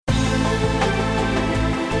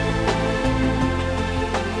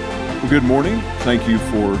good morning. Thank you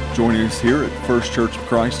for joining us here at First Church of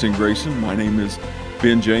Christ in Grayson. My name is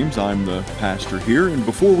Ben James. I'm the pastor here. And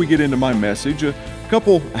before we get into my message, a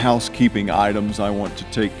couple housekeeping items I want to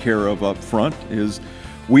take care of up front is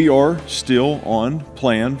we are still on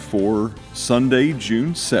plan for Sunday,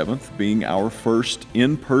 June 7th, being our first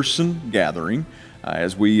in-person gathering.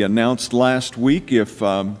 As we announced last week, if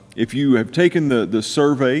you have taken the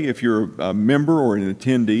survey, if you're a member or an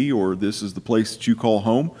attendee, or this is the place that you call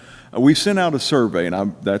home, we've sent out a survey,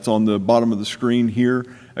 and that's on the bottom of the screen here.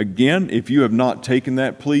 Again, if you have not taken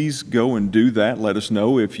that, please go and do that. Let us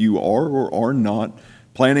know if you are or are not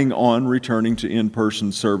planning on returning to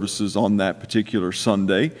in-person services on that particular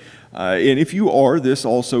Sunday. And if you are, this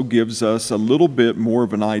also gives us a little bit more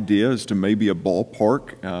of an idea as to maybe a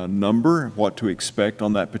ballpark number, what to expect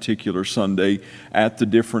on that particular Sunday at the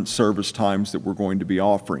different service times that we're going to be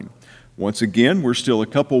offering. Once again, we're still a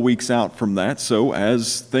couple weeks out from that, so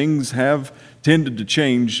as things have tended to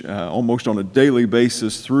change almost on a daily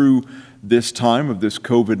basis through this time of this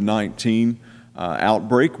COVID-19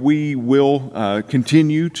 outbreak, we will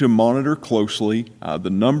continue to monitor closely the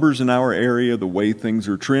numbers in our area, the way things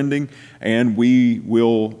are trending, and we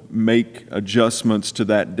will make adjustments to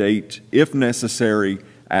that date if necessary,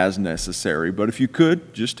 as necessary. But if you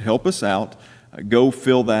could, just help us out. Go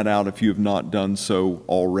fill that out if you have not done so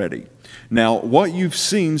already. Now, what you've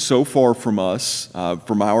seen so far from us,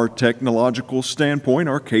 from our technological standpoint,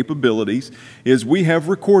 our capabilities, is we have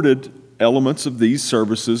recorded elements of these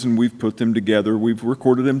services and we've put them together. We've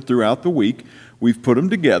recorded them throughout the week. We've put them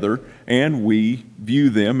together and we view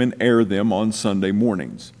them and air them on Sunday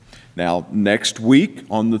mornings. Now, next week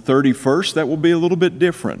on the 31st, that will be a little bit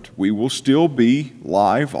different. We will still be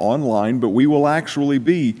live online, but we will actually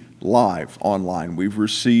be live online. We've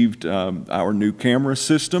received our new camera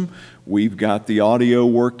system. We've got the audio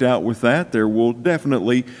worked out with that. There will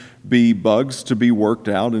definitely be bugs to be worked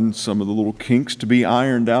out and some of the little kinks to be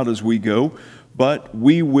ironed out as we go, but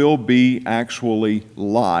we will be actually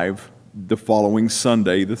live the following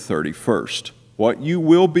Sunday, the 31st. What you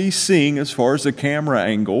will be seeing as far as the camera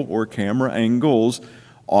angle or camera angles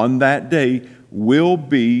on that day will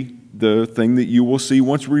be the thing that you will see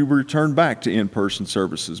once we return back to in-person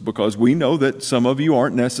services, because we know that some of you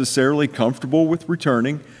aren't necessarily comfortable with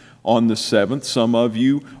returning on the 7th. Some of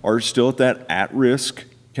you are still at that at-risk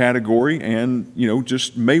category and,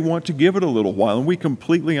 just may want to give it a little while, and we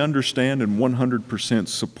completely understand and 100%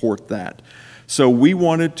 support that. So we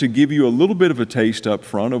wanted to give you a little bit of a taste up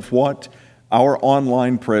front of what our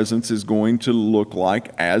online presence is going to look like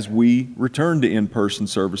as we return to in-person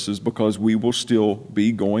services, because we will still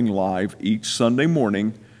be going live each Sunday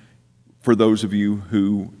morning for those of you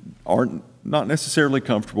who aren't not necessarily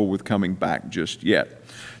comfortable with coming back just yet.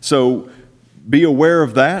 So be aware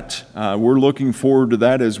of that. We're looking forward to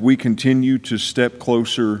that as we continue to step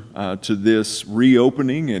closer to this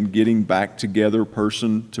reopening and getting back together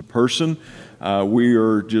person to person. We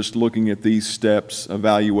are just looking at these steps,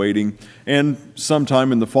 evaluating, and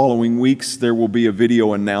sometime in the following weeks there will be a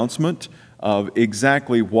video announcement of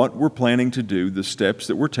exactly what we're planning to do, the steps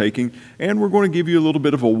that we're taking, and we're going to give you a little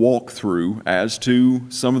bit of a walkthrough as to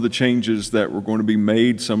some of the changes that were going to be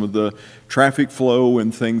made, some of the traffic flow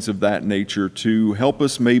and things of that nature to help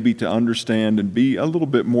us maybe to understand and be a little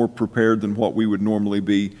bit more prepared than what we would normally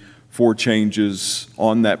be for changes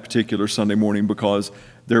on that particular Sunday morning, because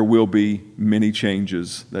there will be many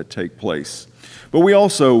changes that take place. But we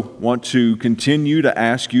also want to continue to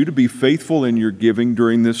ask you to be faithful in your giving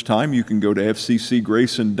during this time. You can go to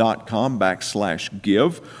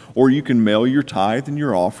fccgrayson.com/give, or you can mail your tithe and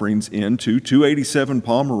your offerings into 287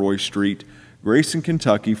 Pomeroy Street, Grayson,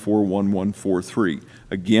 Kentucky 41143.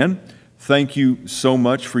 Again, thank you so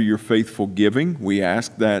much for your faithful giving. We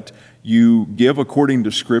ask that you give according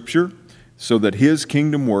to Scripture, so that His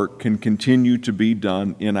kingdom work can continue to be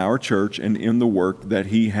done in our church and in the work that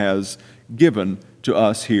He has given to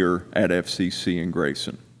us here at FCC in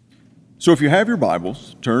Grayson. So if you have your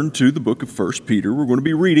Bibles, turn to the book of 1 Peter. We're going to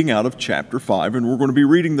be reading out of chapter 5, and we're going to be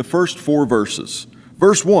reading the first 4 verses.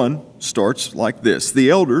 Verse 1 starts like this: "The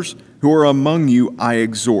elders who are among you I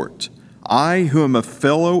exhort, I who am a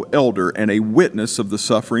fellow elder and a witness of the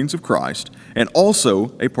sufferings of Christ, and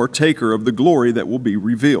also a partaker of the glory that will be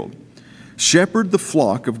revealed. Shepherd the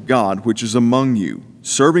flock of God which is among you,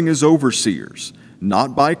 serving as overseers,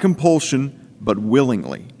 not by compulsion, but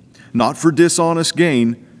willingly, not for dishonest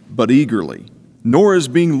gain, but eagerly, nor as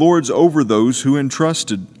being lords over those who are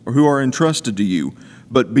entrusted to you,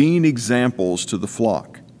 but being examples to the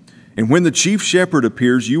flock. And when the chief shepherd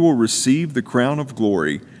appears, you will receive the crown of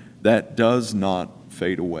glory that does not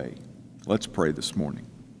fade away." Let's pray this morning.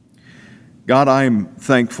 God, I am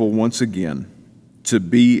thankful once again to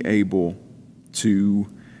be able to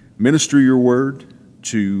minister your word,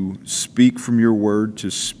 to speak from your word,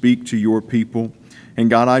 to speak to your people. And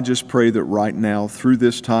God, I just pray that right now, through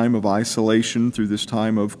this time of isolation, through this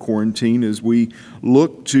time of quarantine, as we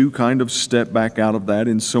look to kind of step back out of that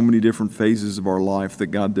in so many different phases of our life, that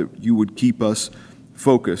God, that you would keep us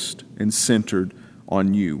focused and centered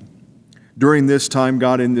on you. During this time,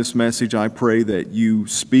 God, in this message, I pray that you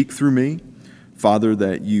speak through me, Father,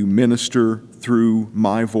 that you minister through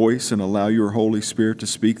my voice and allow your Holy Spirit to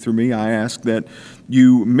speak through me. I ask that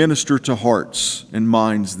you minister to hearts and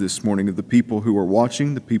minds this morning of the people who are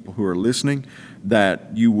watching, the people who are listening,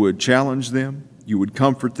 that you would challenge them, you would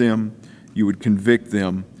comfort them, you would convict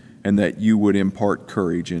them, and that you would impart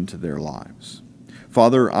courage into their lives.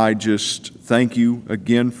 Father, I just thank you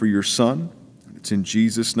again for your Son. It's in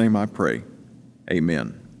Jesus' name I pray.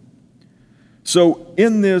 Amen. So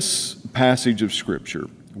in this passage of Scripture,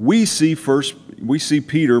 we see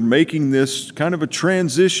Peter making this kind of a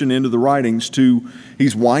transition into the writings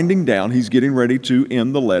he's winding down, he's getting ready to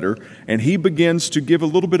end the letter, and he begins to give a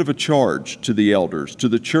little bit of a charge to the elders, to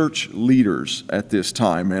the church leaders at this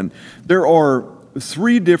time. And there are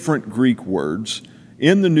 3 different Greek words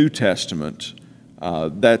in the New Testament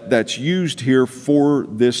that's used here for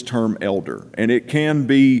this term elder, and it can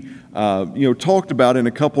be talked about in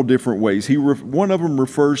a couple different ways. One of them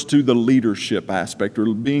refers to the leadership aspect,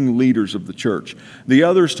 or being leaders of the church. The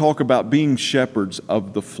others talk about being shepherds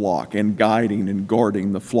of the flock and guiding and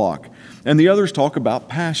guarding the flock. And the others talk about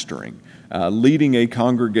pastoring, leading a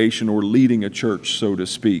congregation or leading a church, so to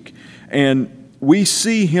speak. And we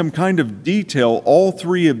see him kind of detail all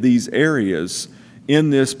 3 of these areas in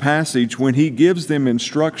this passage when he gives them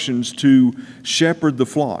instructions to shepherd the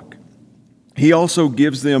flock. He also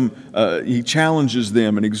gives them, he challenges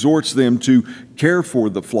them and exhorts them to care for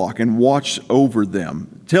the flock and watch over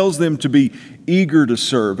them, tells them to be eager to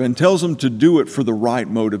serve, and tells them to do it for the right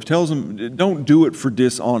motive, tells them don't do it for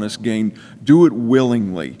dishonest gain, do it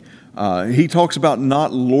willingly. He talks about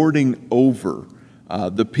not lording over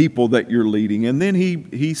the people that you're leading. And then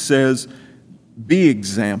he says, be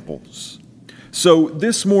examples. So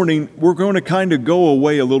this morning, we're going to kind of go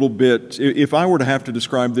away a little bit. If I were to have to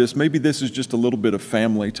describe this, maybe this is just a little bit of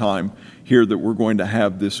family time here that we're going to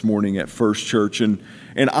have this morning at First Church. And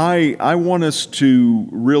I want us to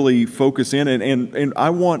really focus in, and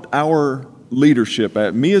I want our leadership,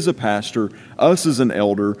 me as a pastor, us as an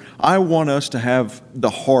elder, I want us to have the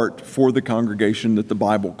heart for the congregation that the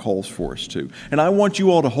Bible calls for us to. And I want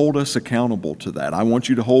you all to hold us accountable to that. I want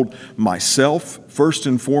you to hold myself, first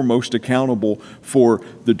and foremost, accountable for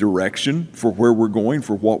the direction, for where we're going,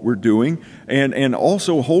 for what we're doing, and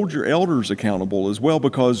also hold your elders accountable as well,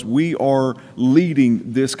 because we are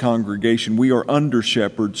leading this congregation. We are under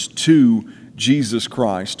shepherds to Jesus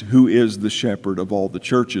Christ, who is the shepherd of all the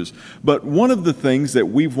churches. But one of the things that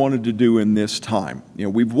we've wanted to do in this time,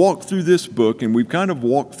 we've walked through this book and we've kind of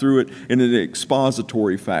walked through it in an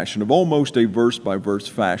expository fashion, of almost a verse-by-verse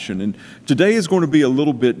fashion. And today is going to be a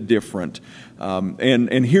little bit different.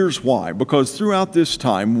 And here's why. Because throughout this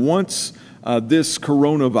time, once this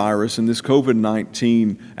coronavirus and this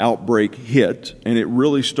COVID-19 outbreak hit, and it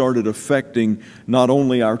really started affecting not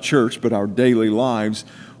only our church, but our daily lives,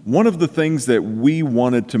 one of the things that we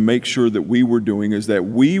wanted to make sure that we were doing is that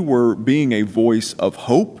we were being a voice of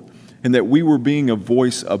hope, and that we were being a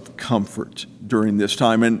voice of comfort during this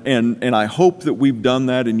time. And I hope that we've done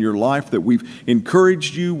that in your life, that we've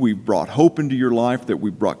encouraged you, we've brought hope into your life, that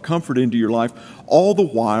we've brought comfort into your life, all the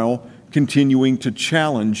while continuing to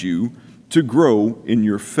challenge you to grow in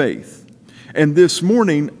your faith. And this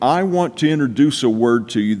morning, I want to introduce a word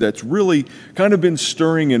to you that's really kind of been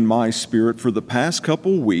stirring in my spirit for the past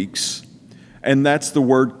couple weeks, and that's the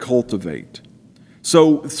word cultivate.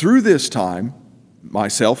 So through this time,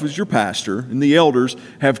 myself as your pastor and the elders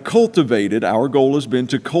have cultivated, our goal has been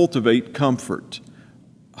to cultivate comfort,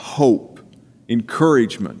 hope,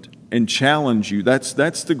 encouragement, and challenge you. That's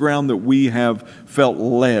the ground that we have felt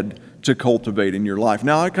led to cultivate in your life.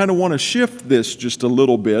 Now, I kind of want to shift this just a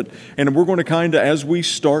little bit, and we're going to kind of, as we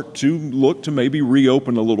start to look to maybe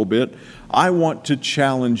reopen a little bit, I want to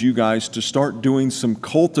challenge you guys to start doing some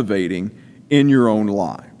cultivating in your own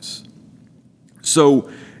lives. So,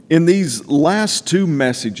 in these last 2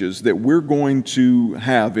 messages that we're going to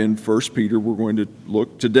have in 1 Peter, we're going to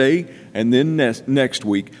look today and then next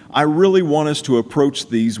week, I really want us to approach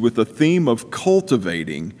these with a theme of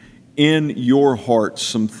cultivating in your heart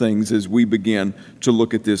some things as we begin to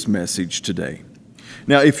look at this message today.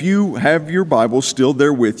 Now, if you have your Bible still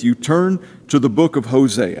there with you, turn to the book of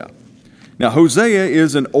Hosea. Now, Hosea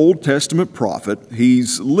is an Old Testament prophet.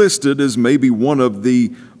 He's listed as maybe one of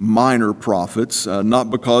the minor prophets, not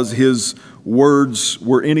because his words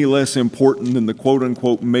were any less important than the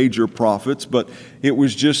quote-unquote major prophets, but it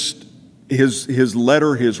was just his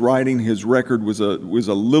letter, his writing, his record was a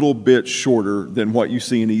little bit shorter than what you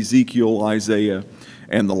see in Ezekiel, Isaiah,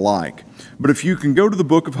 and the like. But if you can go to the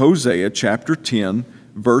book of Hosea, chapter 10,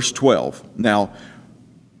 verse 12. Now,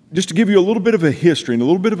 just to give you a little bit of a history and a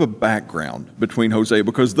little bit of a background between Hosea,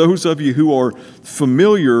 because those of you who are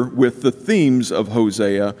familiar with the themes of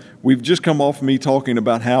Hosea, we've just come off me talking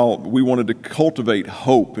about how we wanted to cultivate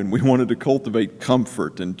hope and we wanted to cultivate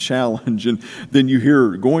comfort and challenge, and then you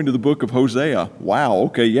hear going to the book of Hosea. Wow,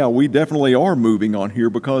 okay, yeah, we definitely are moving on here,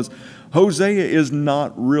 because Hosea is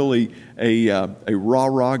not really a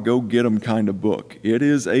rah-rah, go-get-em kind of book. It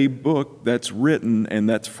is a book that's written and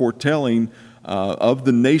that's foretelling of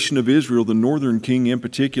the nation of Israel, the northern king in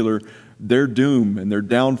particular, their doom and their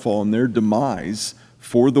downfall and their demise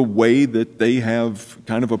for the way that they have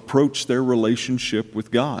kind of approached their relationship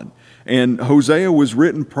with God. And Hosea was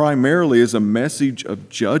written primarily as a message of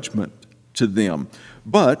judgment to them.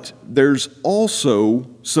 But there's also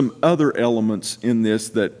some other elements in this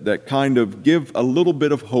that kind of give a little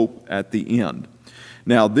bit of hope at the end.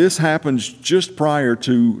 Now, this happens just prior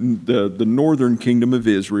to the northern kingdom of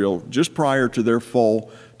Israel, just prior to their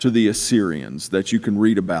fall to the Assyrians that you can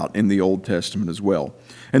read about in the Old Testament as well.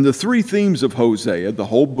 And the three themes of Hosea, the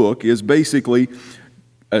whole book, is basically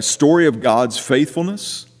a story of God's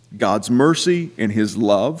faithfulness, God's mercy, and His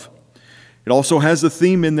love. It also has a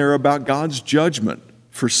theme in there about God's judgment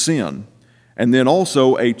for sin, and then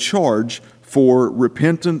also a charge for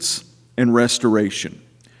repentance and restoration.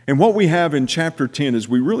 And what we have in chapter 10 is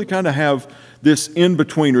we really kind of have this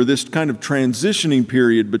in-between, or this kind of transitioning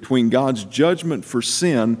period between God's judgment for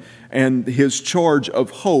sin and His charge of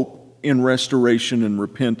hope in restoration and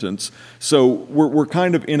repentance. So we're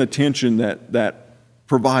kind of in a tension that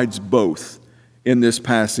provides both in this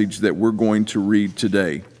passage that we're going to read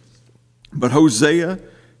today. But Hosea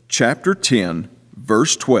chapter 10,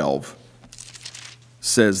 verse 12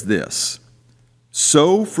 says this: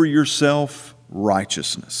 "Sow for yourself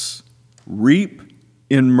righteousness, reap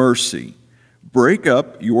in mercy, break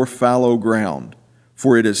up your fallow ground,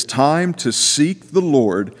 for it is time to seek the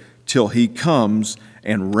Lord till He comes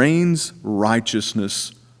and rains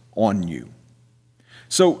righteousness on you."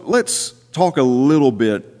 So let's talk a little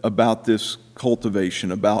bit about this cultivation,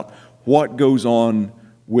 about what goes on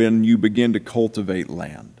when you begin to cultivate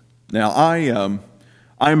land. Now,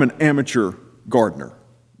 I'm an amateur gardener.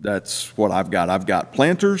 That's what I've got. I've got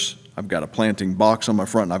planters, I've got a planting box on my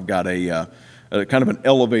front, and I've got a kind of an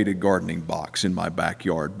elevated gardening box in my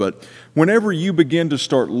backyard. But whenever you begin to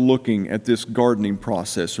start looking at this gardening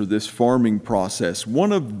process or this farming process,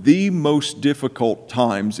 one of the most difficult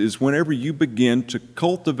times is whenever you begin to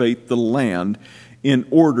cultivate the land in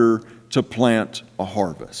order to plant a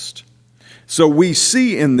harvest. So we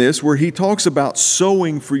see in this where he talks about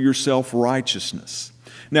sowing for yourself righteousness.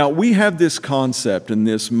 Now, we have this concept and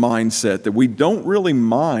this mindset that we don't really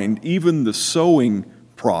mind even the sowing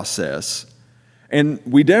process, and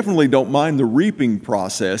we definitely don't mind the reaping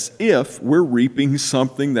process if we're reaping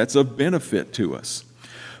something that's of benefit to us.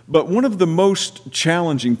 But one of the most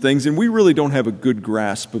challenging things, and we really don't have a good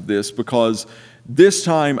grasp of this because this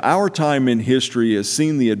time, our time in history has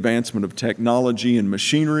seen the advancement of technology and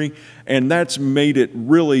machinery, and that's made it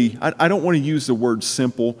really, I don't want to use the word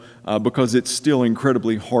simple because it's still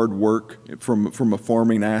incredibly hard work from a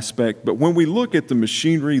farming aspect. But when we look at the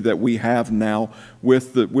machinery that we have now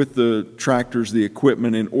with the tractors, the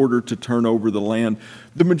equipment in order to turn over the land,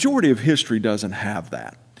 the majority of history doesn't have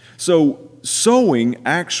that. So sowing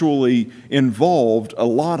actually involved a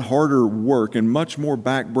lot harder work and much more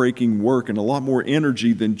backbreaking work and a lot more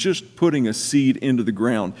energy than just putting a seed into the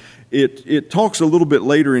ground. It talks a little bit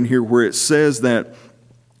later in here where it says that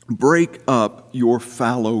break up your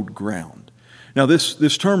fallowed ground. Now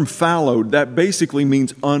this term fallowed, that basically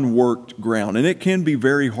means unworked ground, and it can be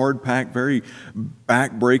very hard-packed, very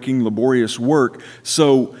backbreaking, laborious work.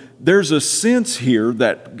 So there's a sense here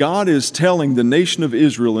that God is telling the nation of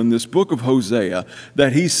Israel in this book of Hosea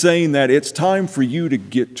that He's saying that it's time for you to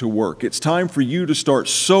get to work. It's time for you to start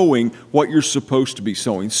sowing what you're supposed to be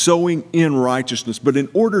sowing in righteousness. But in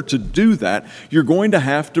order to do that, you're going to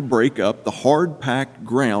have to break up the hard-packed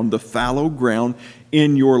ground, the fallow ground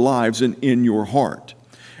in your lives and in your heart.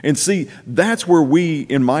 And see, that's where we,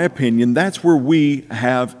 in my opinion, that's where we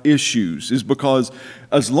have issues, is because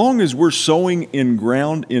as long as we're sowing in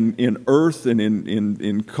ground, in earth, and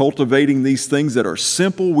in cultivating these things that are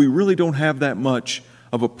simple, we really don't have that much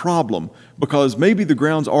of a problem, because maybe the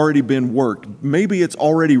ground's already been worked. Maybe it's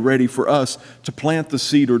already ready for us to plant the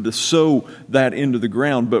seed or to sow that into the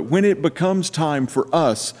ground. But when it becomes time for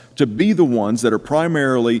us to be the ones that are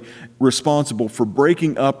primarily responsible for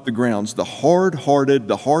breaking up the grounds, the hard-hearted,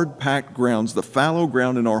 the hard-packed grounds, the fallow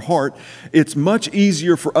ground in our heart, it's much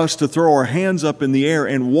easier for us to throw our hands up in the air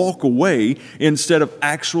and walk away instead of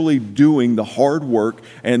actually doing the hard work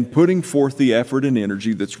and putting forth the effort and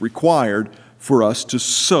energy that's required for us to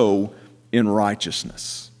sow in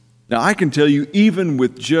righteousness. Now, I can tell you, even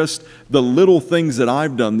with just the little things that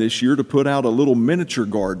I've done this year to put out a little miniature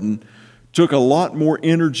garden, took a lot more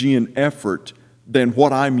energy and effort than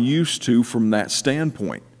what I'm used to from that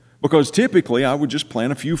standpoint. Because typically I would just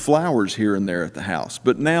plant a few flowers here and there at the house.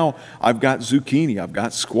 But now I've got zucchini, I've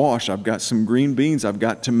got squash, I've got some green beans, I've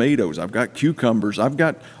got tomatoes, I've got cucumbers, I've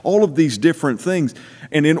got all of these different things.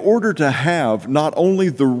 And in order to have not only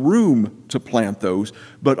the room to plant those,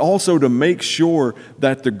 but also to make sure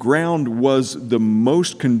that the ground was the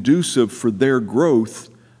most conducive for their growth,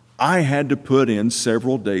 I had to put in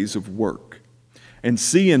several days of work. And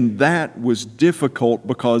seeing that was difficult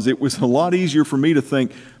because it was a lot easier for me to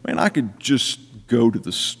think, man, I could just go to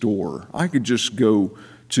the store. I could just go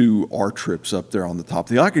to our trips up there on the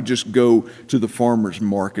top. I could just go to the farmer's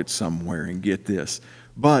market somewhere and get this.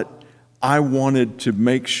 But I wanted to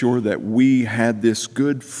make sure that we had this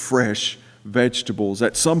good, fresh vegetables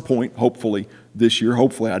at some point, hopefully this year.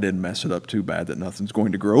 Hopefully I didn't mess it up too bad that nothing's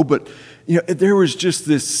going to grow. But there was just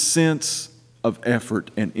this sense of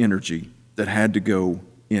effort and energy that had to go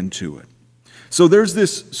into it. So there's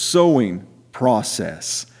this sowing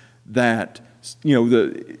process that,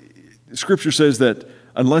 the Scripture says that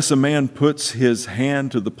unless a man puts his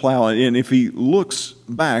hand to the plow, and if he looks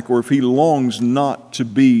back or if he longs not to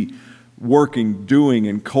be working, doing,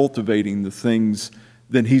 and cultivating the things,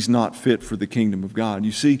 then he's not fit for the kingdom of God.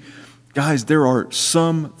 You see, guys, there are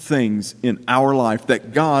some things in our life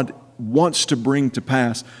that God wants to bring to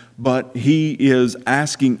pass, but He is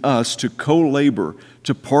asking us to co-labor,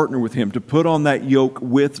 to partner with Him, to put on that yoke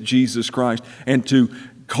with Jesus Christ, and to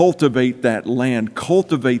cultivate that land,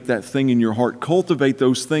 cultivate that thing in your heart, cultivate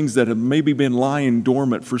those things that have maybe been lying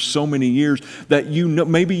dormant for so many years that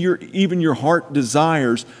maybe even your heart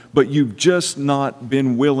desires, but you've just not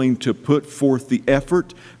been willing to put forth the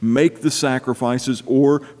effort, make the sacrifices,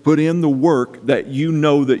 or put in the work that you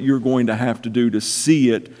know that you're going to have to do to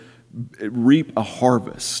see it reap a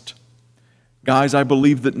harvest. Guys, I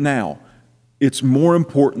believe that now it's more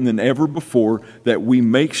important than ever before that we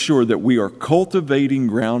make sure that we are cultivating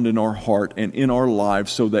ground in our heart and in our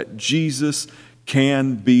lives so that Jesus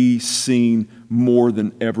can be seen more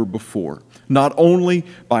than ever before. Not only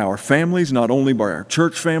by our families, not only by our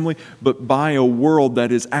church family, but by a world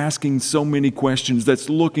that is asking so many questions, that's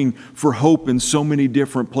looking for hope in so many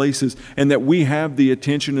different places, and that we have the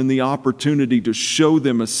attention and the opportunity to show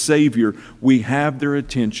them a Savior. We have their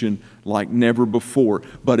attention like never before.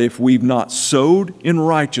 But if we've not sowed in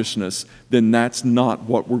righteousness, then that's not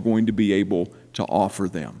what we're going to be able to offer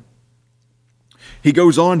them. He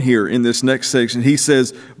goes on here in this next section. He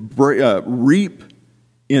says, reap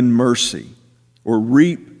in mercy, or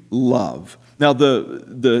reap love. Now,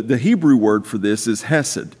 the Hebrew word for this is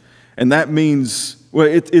hesed, and that means, well,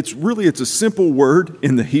 it's a simple word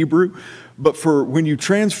in the Hebrew, but when you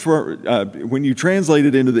translate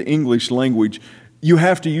it into the English language, you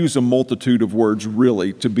have to use a multitude of words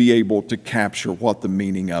really to be able to capture what the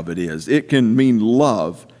meaning of it is. It can mean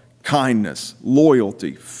love, kindness,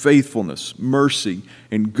 loyalty, faithfulness, mercy,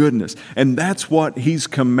 and goodness. And that's what He's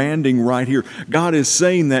commanding right here. God is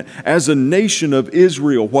saying that as a nation of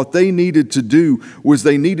Israel, what they needed to do was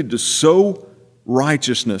they needed to sow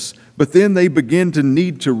righteousness, but then they begin to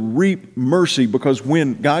need to reap mercy, because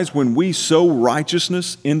when we sow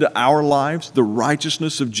righteousness into our lives, the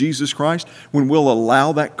righteousness of Jesus Christ, when we'll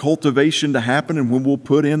allow that cultivation to happen and when we'll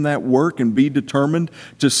put in that work and be determined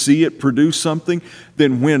to see it produce something,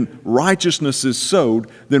 then when righteousness is sowed,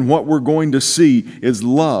 then what we're going to see is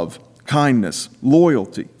love, kindness,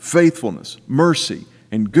 loyalty, faithfulness, mercy,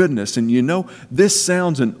 and goodness. And this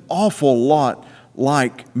sounds an awful lot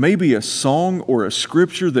like maybe a song or a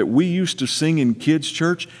scripture that we used to sing in kids'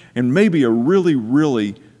 church, and maybe a really,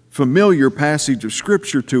 really familiar passage of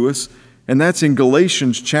Scripture to us, and that's in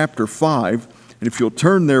Galatians chapter 5. And if you'll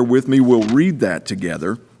turn there with me, we'll read that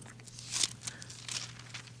together.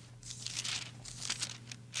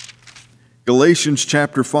 Galatians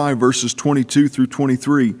chapter 5, verses 22 through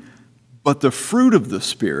 23. But the fruit of the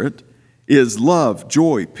Spirit is love,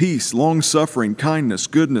 joy, peace, long-suffering, kindness,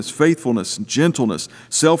 goodness, faithfulness, gentleness,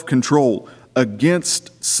 self-control.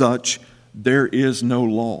 Against such there is no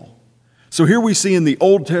law. So here we see in the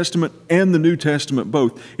Old Testament and the New Testament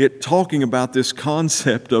both, it talking about this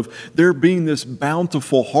concept of there being this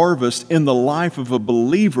bountiful harvest in the life of a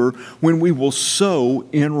believer when we will sow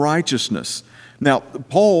in righteousness. Now,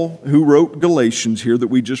 Paul, who wrote Galatians here that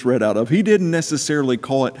we just read out of, he didn't necessarily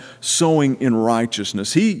call it sowing in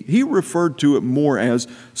righteousness. He referred to it more as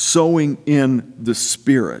sowing in the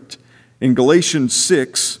Spirit. In Galatians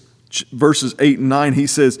 6, verses 8 and 9, he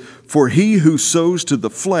says, "For he who sows to the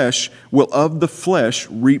flesh will of the flesh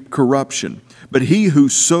reap corruption, but he who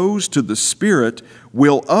sows to the Spirit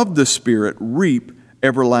will of the Spirit reap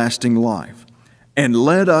everlasting life. And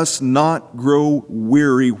let us not grow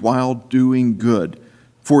weary while doing good,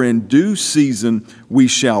 for in due season we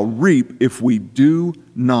shall reap if we do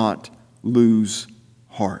not lose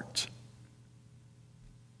heart."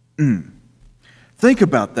 Think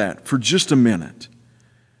about that for just a minute.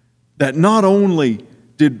 That not only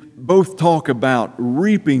did both talk about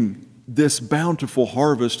reaping this bountiful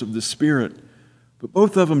harvest of the Spirit, but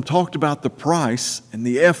both of them talked about the price and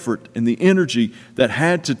the effort and the energy that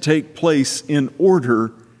had to take place in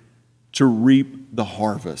order to reap the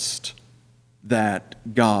harvest that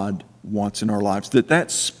God wants in our lives.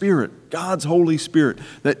 That Spirit, God's Holy Spirit,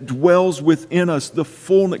 that dwells within us, the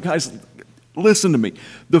fullness, guys, listen to me,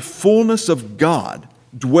 the fullness of God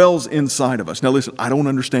dwells inside of us. Now listen, I don't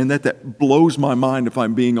understand that. That blows my mind if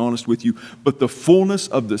I'm being honest with you. But the fullness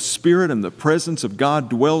of the Spirit and the presence of God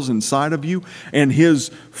dwells inside of you. And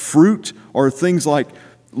His fruit are things like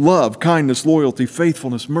love, kindness, loyalty,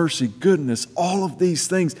 faithfulness, mercy, goodness, all of these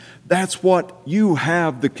things. That's what you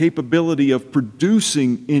have the capability of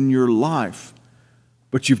producing in your life.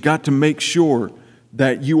 But you've got to make sure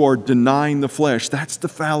that you are denying the flesh. That's the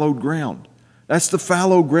fallow ground. That's the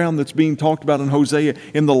fallow ground that's being talked about in Hosea.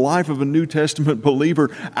 In the life of a New Testament believer,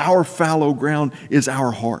 our fallow ground is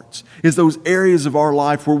our hearts. Is those areas of our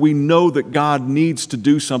life where we know that God needs to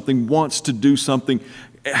do something, wants to do something,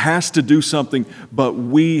 has to do something, but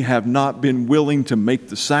we have not been willing to make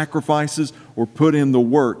the sacrifices or put in the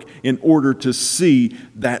work in order to see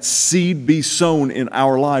that seed be sown in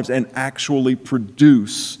our lives and actually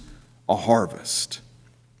produce a harvest.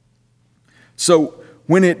 So,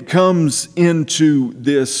 when it comes into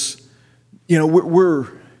this, we're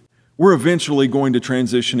eventually going to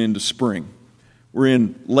transition into spring. We're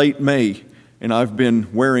in late May, and I've been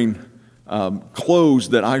wearing clothes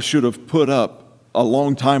that I should have put up a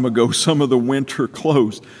long time ago, some of the winter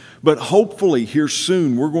clothes. But hopefully here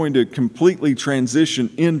soon, we're going to completely transition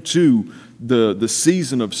into the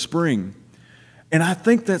season of spring. And I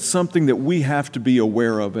think that's something that we have to be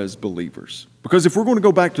aware of as believers. Because if we're going to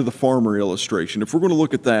go back to the farmer illustration, if we're going to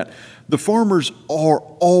look at that, the farmers are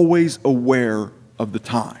always aware of the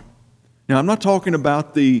time. Now, I'm not talking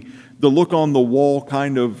about the look on the wall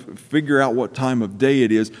kind of figure out what time of day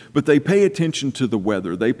it is, but they pay attention to the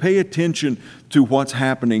weather. They pay attention to what's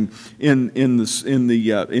happening in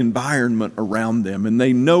the environment around them. And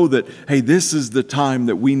they know that, hey, this is the time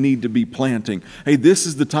that we need to be planting. Hey, this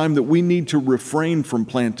is the time that we need to refrain from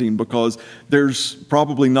planting because there's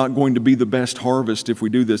probably not going to be the best harvest if we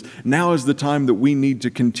do this. Now is the time that we need to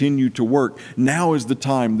continue to work. Now is the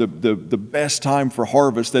time, the best time for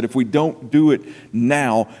harvest, that if we don't do it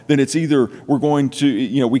now, then it's either we're going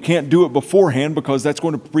to, we can't do it beforehand because that's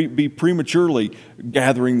going to be prematurely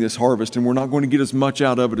gathering this harvest and we're not going to get as much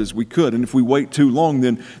out of it as we could. And if we wait too long,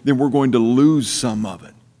 then we're going to lose some of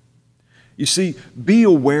it. You see, be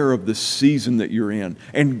aware of the season that you're in,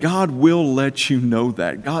 and God will let you know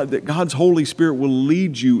that. God's Holy Spirit will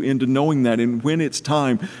lead you into knowing that, and when it's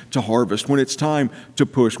time to harvest, when it's time to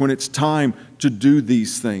push, when it's time to do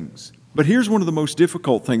these things. But here's one of the most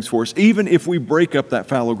difficult things for us, even if we break up that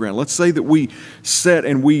fallow ground. Let's say that we set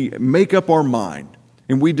and we make up our mind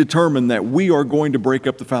and we determine that we are going to break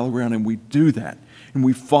up the fallow ground, and we do that and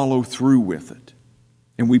we follow through with it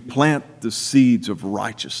and we plant the seeds of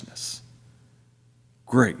righteousness.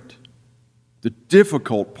 Great. The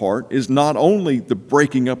difficult part is not only the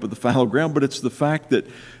breaking up of the fallow ground, but it's the fact that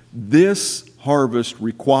this harvest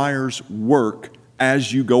requires work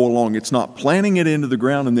as you go along. It's not planting it into the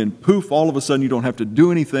ground and then poof, all of a sudden you don't have to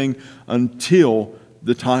do anything until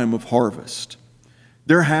the time of harvest.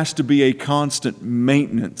 There has to be a constant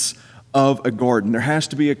maintenance of a garden. There has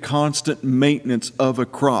to be a constant maintenance of a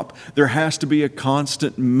crop. There has to be a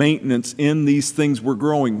constant maintenance in these things we're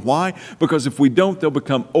growing. Why? Because if we don't, they'll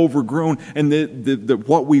become overgrown, and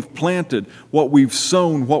what we've planted, what we've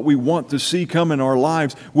sown, what we want to see come in our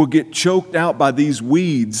lives will get choked out by these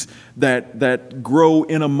weeds that grow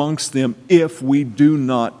in amongst them if we do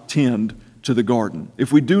not tend to the garden,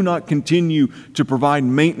 if we do not continue to provide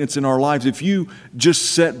maintenance in our lives, if you just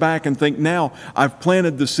sit back and think, now I've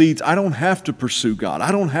planted the seeds, I don't have to pursue God.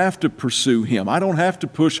 I don't have to pursue Him. I don't have to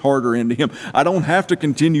push harder into Him. I don't have to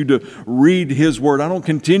continue to read His Word. I don't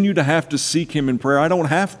continue to have to seek Him in prayer. I don't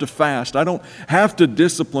have to fast. I don't have to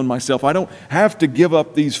discipline myself. I don't have to give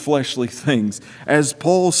up these fleshly things. As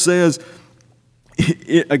Paul says,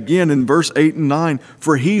 again in verse 8 and 9,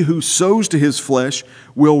 for he who sows to his flesh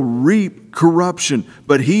will reap corruption,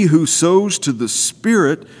 but he who sows to the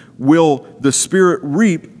Spirit will the Spirit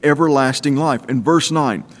reap everlasting life. In verse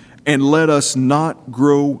 9, and let us not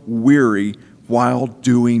grow weary while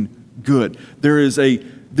doing good.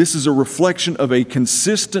 This is a reflection of a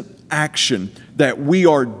consistent action that we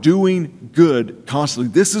are doing good constantly.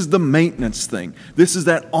 This is the maintenance thing. This is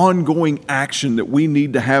that ongoing action that we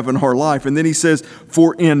need to have in our life. And then he says,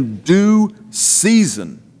 for in due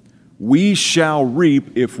season we shall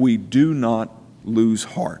reap if we do not lose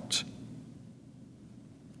heart.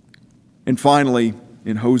 And finally,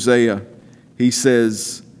 in Hosea, he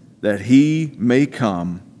says that He may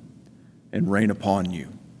come and rain upon you.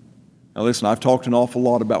 Now listen, I've talked an awful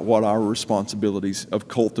lot about what our responsibilities of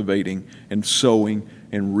cultivating and sowing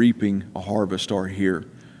and reaping a harvest are here.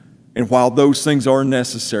 And while those things are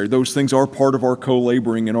necessary, those things are part of our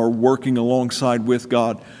co-laboring and our working alongside with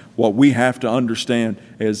God, what we have to understand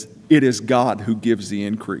is it is God who gives the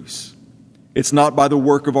increase. It's not by the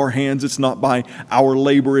work of our hands, it's not by our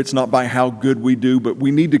labor, it's not by how good we do, but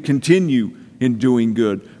we need to continue in doing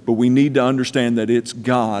good. But we need to understand that it's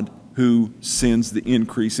God who sends the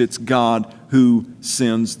increase. It's God who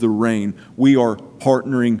sends the rain. We are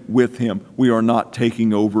partnering with Him. We are not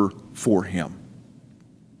taking over for Him.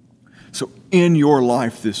 So in your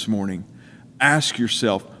life this morning, ask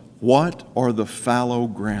yourself, what are the fallow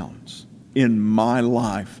grounds in my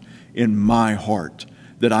life, in my heart,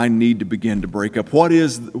 that I need to begin to break up? What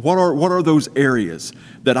are those areas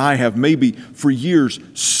that I have maybe for years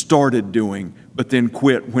started doing, but then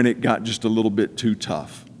quit when it got just a little bit too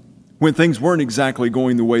tough? When things weren't exactly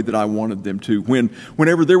going the way that I wanted them to,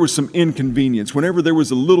 whenever there was some inconvenience, whenever there was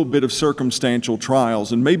a little bit of circumstantial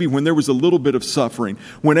trials, and maybe when there was a little bit of suffering,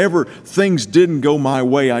 whenever things didn't go my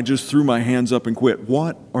way, I just threw my hands up and quit.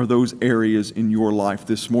 What are those areas in your life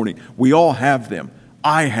this morning? We all have them.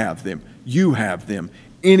 I have them. You have them.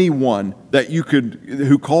 Anyone that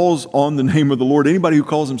who calls on the name of the Lord, anybody who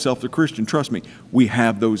calls himself a Christian, trust me, we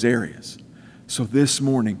have those areas. So this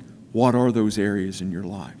morning, what are those areas in your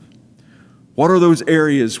life? What are those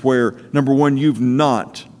areas where, number one, you've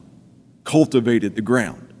not cultivated the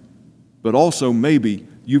ground, but also maybe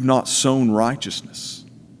you've not sown righteousness.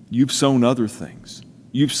 You've sown other things.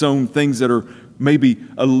 You've sown things that are maybe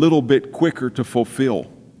a little bit quicker to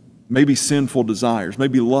fulfill. Maybe sinful desires,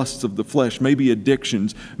 maybe lusts of the flesh, maybe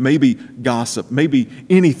addictions, maybe gossip, maybe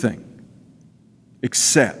anything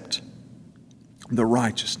except the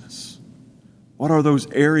righteousness. What are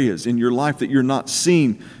those areas in your life that you're not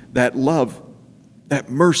seeing that love, that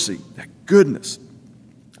mercy, that goodness,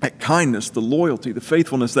 that kindness, the loyalty, the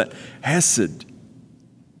faithfulness, that hesed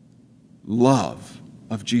love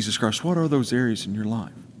of Jesus Christ? What are those areas in your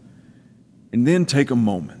life? And then take a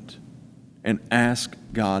moment and ask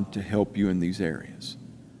God to help you in these areas.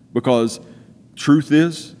 Because truth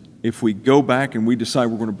is, if we go back and we decide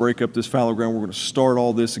we're going to break up this fallow ground, we're going to start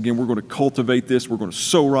all this again, we're going to cultivate this, we're going to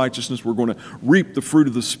sow righteousness, we're going to reap the fruit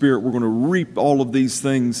of the Spirit, we're going to reap all of these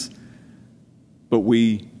things, but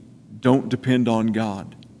we don't depend on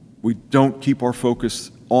God. We don't keep our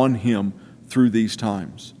focus on Him through these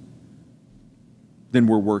times, then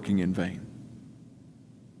we're working in vain.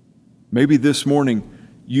 Maybe this morning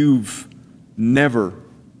you've never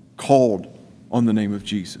called on the name of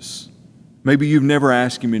Jesus. Maybe you've never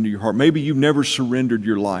asked Him into your heart. Maybe you've never surrendered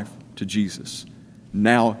your life to Jesus.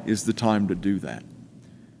 Now is the time to do that.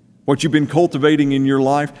 What you've been cultivating in your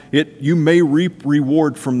life, you may reap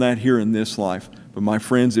reward from that here in this life. But my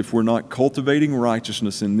friends, if we're not cultivating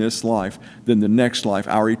righteousness in this life, then the next life,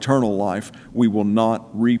 our eternal life, we will not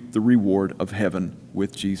reap the reward of heaven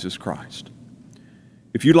with Jesus Christ.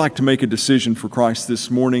 If you'd like to make a decision for Christ this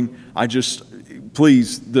morning,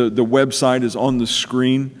 please, the website is on the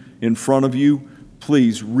screen in front of you.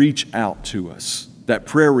 Please reach out to us. That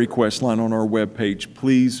prayer request line on our webpage,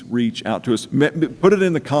 please reach out to us. Put it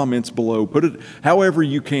in the comments below. Put it however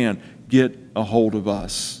you can. Get a hold of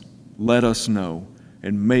us. Let us know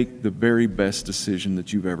and make the very best decision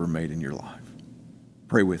that you've ever made in your life.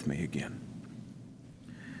 Pray with me again.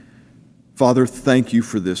 Father, thank you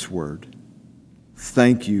for this word.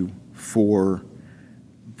 Thank you for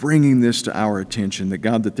bringing this to our attention, that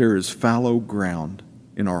God, that there is fallow ground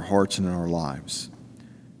in our hearts and in our lives.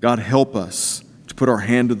 God, help us to put our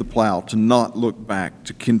hand to the plow, to not look back,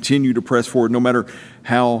 to continue to press forward no matter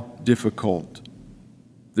how difficult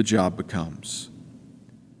the job becomes.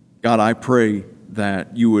 God, I pray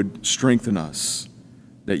that you would strengthen us,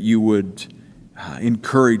 that you would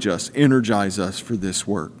encourage us, energize us for this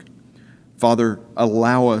work. Father,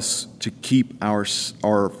 allow us to keep our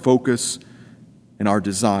focus and our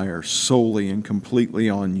desire solely and completely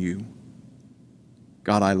on you.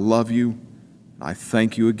 God, I love you, and I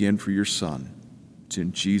thank you again for your Son. It's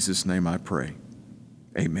in Jesus' name I pray.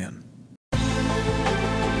 Amen.